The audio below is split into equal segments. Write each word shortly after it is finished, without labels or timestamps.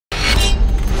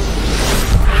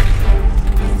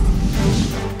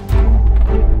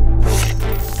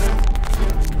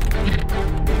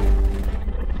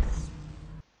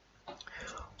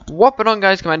What going on,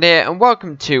 guys? Commander here, and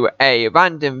welcome to a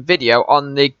random video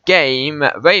on the game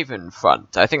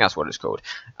RavenField. I think that's what it's called.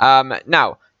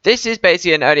 Now, this is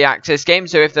basically an early access game,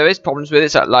 so if there is problems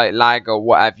with it, like lag or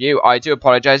what have you, I do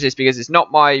apologize. It's because it's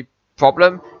not my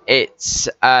problem. It's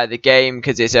the game,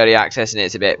 because it's early access and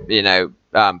it's a bit,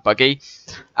 buggy.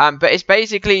 But it's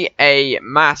basically a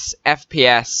mass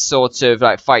FPS sort of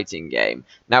like fighting game.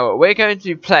 Now we're going to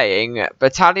be playing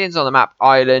Battalions on the map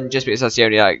Island, just because that's the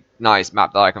only nice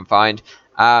map that I can find.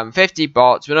 50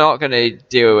 bots. We're not going to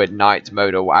deal with night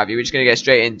mode or what have you. We're just going to get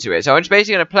straight into it. So I'm just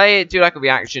basically going to play it, do like a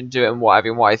reaction to it and what have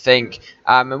you, and what I think.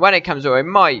 And when it comes over, I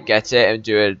might get it and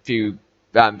do a few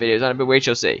videos on it, but we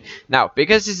shall see. Now,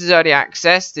 because this is early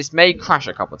access, this may crash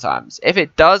a couple times. If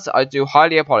it does, I do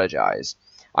highly apologize.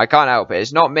 I can't help it.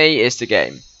 It's not me, it's the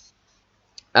game.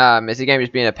 It's the game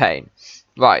just being a pain.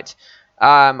 Right.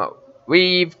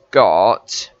 We've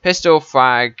got pistol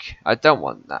frag. I don't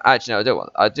want that. Actually, no,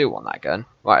 I do want that gun.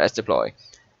 Right, let's deploy.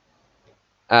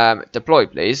 Deploy,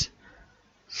 please.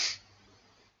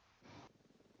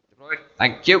 Deployed.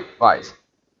 Thank you. Right.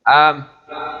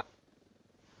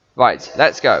 Right,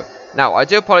 let's go. Now, I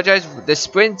do apologize. The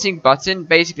sprinting button,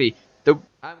 basically, the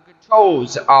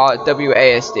controls are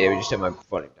WASD. We just turn my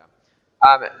volume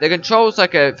down. The controls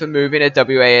for moving are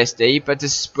WASD, but to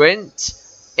sprint,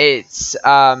 it's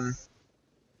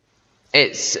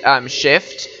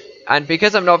shift. And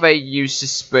because I'm not very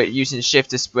used to using shift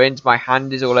to sprint, my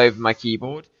hand is all over my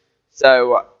keyboard.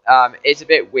 So it's a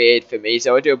bit weird for me.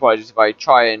 So I do apologize if I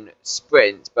try and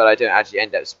sprint, but I don't actually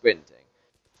end up sprinting.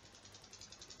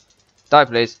 Die,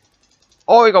 please.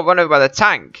 Oh, we got run over by the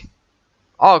tank.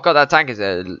 Oh, God, that tank is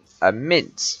a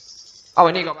mince. Oh,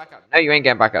 and you got back up. No, you ain't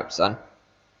getting back up, son.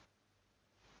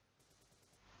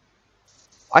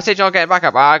 I said you're not getting back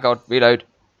up. Ah, God, reload.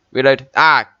 Reload.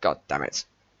 Ah, God damn it.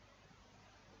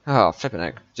 Oh, flipping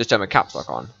heck. Just turn my caps lock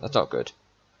on. That's not good.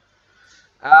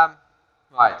 Right.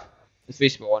 Let's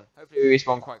respawn. Hopefully we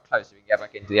respawn quite close so we can get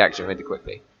back into the action really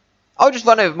quickly. Oh, just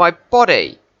run over my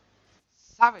body.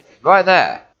 Savage. Right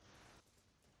there.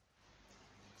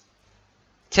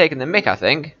 Taking the mick, I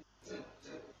think.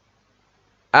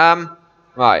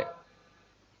 Right.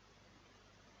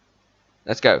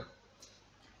 Let's go.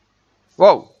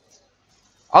 Whoa.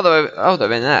 Oh,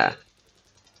 they're in there.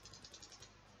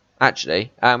 Actually,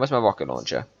 where's my rocket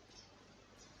launcher?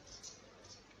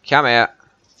 Come here.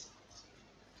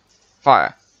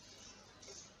 Fire.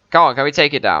 Come on, can we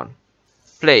take it down?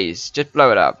 Please, just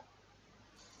blow it up.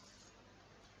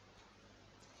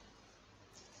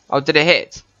 Oh, did it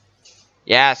hit?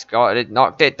 Yes, God, it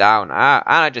knocked it down. Ah,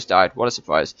 and I just died. What a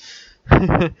surprise.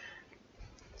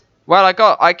 Well,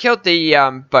 I killed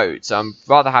the boat, so I'm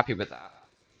rather happy with that.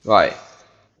 Right.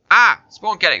 Ah!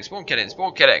 Spawn killing, spawn killing,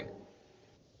 spawn killing.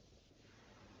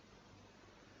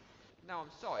 No, I'm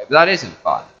sorry, but that isn't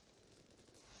fun.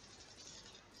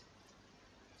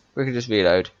 We can just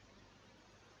reload.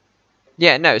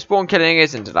 Yeah, no, spawn killing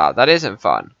isn't allowed. That isn't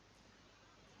fun.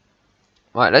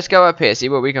 Right, let's go up here, see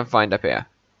what we can find up here.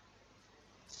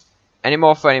 Any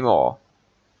more for any more?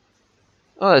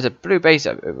 Oh, there's a blue base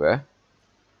over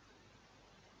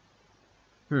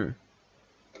here.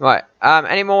 Right,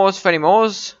 any mores for any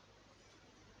mores?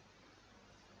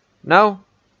 No?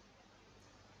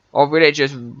 Or really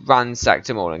just ransacked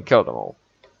them all and killed them all?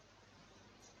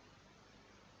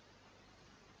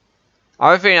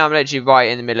 I have a feeling I'm literally right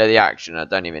in the middle of the action. I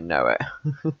don't even know it.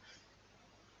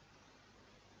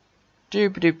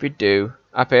 Doop-a-doop-a-doo.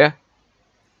 Up here.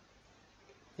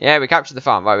 Yeah, we captured the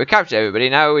farm. Right, we captured everybody.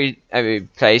 Now every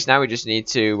place. Now we just need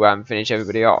to finish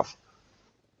everybody off.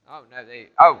 Oh no,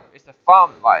 it's the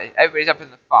farm. Right, everybody's up in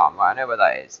the farm. Right, I know where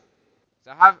that is.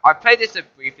 So I played this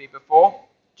briefly before,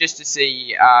 just to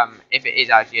see if it is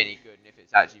actually any good and if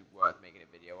it's actually worth making a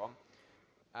video on.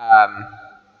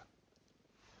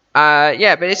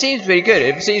 Yeah, but it seems really good.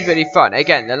 It seems really fun.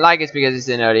 Again, the lag is because it's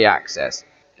in early access.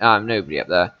 Nobody up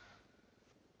there.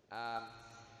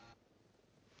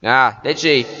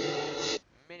 Literally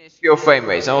minuscule frame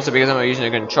rates, and also because I'm not using a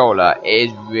controller, it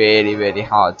is really, really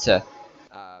hard to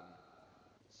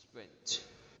sprint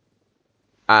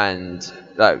and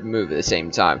move at the same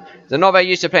time. So I'm not very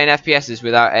used to playing FPSs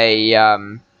without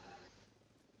a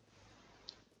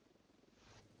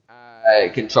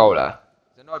controller.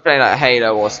 So I'm not playing like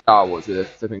Halo or Star Wars with a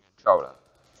flipping controller.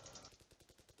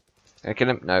 Can I kill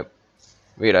him? No.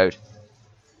 Reload.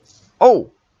 Oh!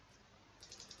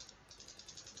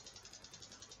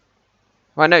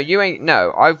 Well, no, you ain't.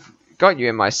 No, I've got you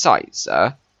in my sights,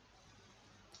 sir.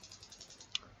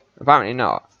 Apparently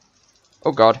not.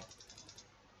 Oh, God.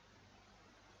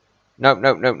 Nope,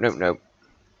 nope, nope, nope, nope.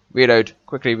 Reload.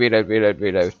 Quickly, reload, reload,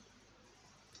 reload.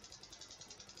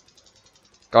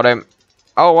 Got him.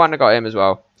 Oh, one, I got him as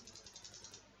well.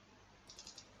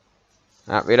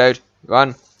 Reload.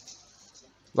 Run.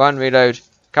 Run, reload.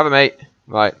 Cover me.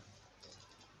 Right.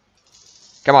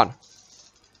 Come on.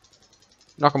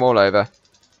 Knock them all over. I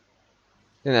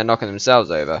think they're knocking themselves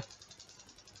over.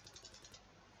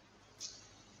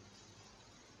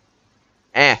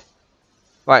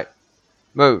 Right.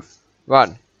 Move.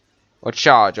 Run. Or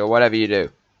charge, or whatever you do.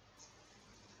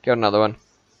 Kill another one.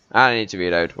 I need to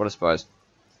reload. What a surprise.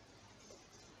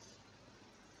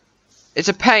 It's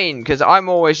a pain, because I'm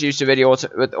always used to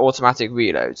with automatic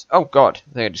reloads. Oh god.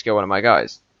 I think I just killed one of my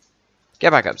guys.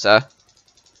 Get back up, sir.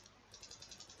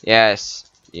 Yes.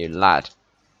 You lad.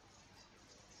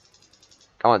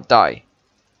 Come on, die.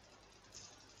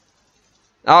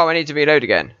 Oh, I need to reload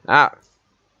again. Ah.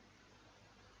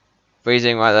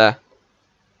 Freezing right there.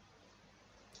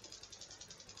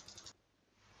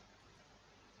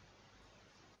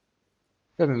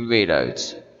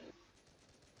 Reloads.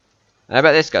 And I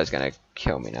bet this guy's gonna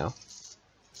kill me now.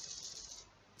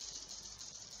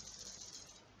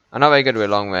 I'm not very good with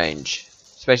long range.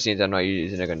 Especially since I'm not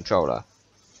using a controller.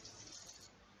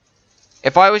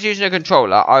 If I was using a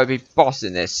controller, I would be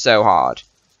bossing this so hard.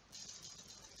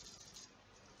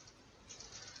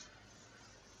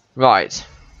 Right.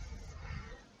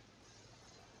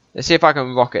 Let's see if I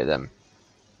can rocket them.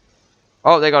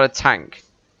 Oh, they got a tank.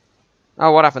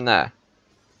 Oh, what happened there?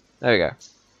 There we go.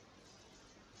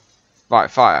 Right,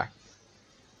 fire.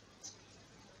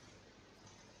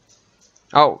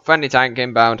 Oh, friendly tank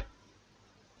inbound.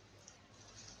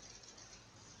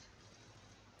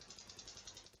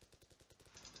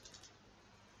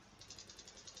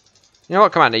 You know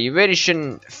what, Commander? You really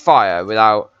shouldn't fire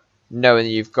without knowing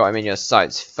that you've got him in your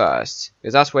sights first.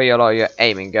 Because that's where a lot of your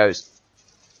aiming goes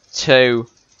to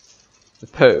the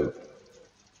poo.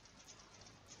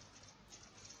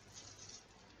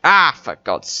 Ah, for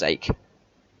God's sake.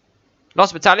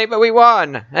 Lost battalion, but we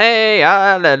won! Hey,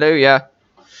 hallelujah.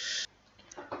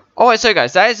 Alright, so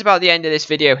guys, that is about the end of this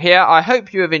video here. I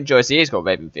hope you have enjoyed. See, it's called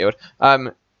RavenField.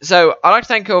 So, I'd like to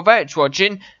thank you all very much for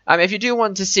watching. If you do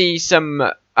want to see some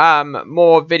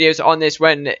more videos on this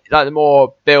when like the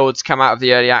more builds come out of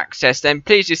the early access, then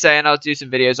please just say and I'll do some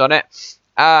videos on it.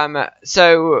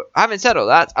 So, having said all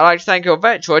that, I'd like to thank you all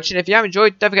very much for watching. If you have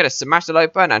enjoyed, don't forget to smash the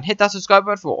like button and hit that subscribe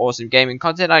button for more awesome gaming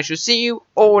content. I shall see you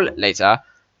all later.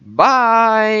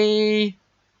 Bye!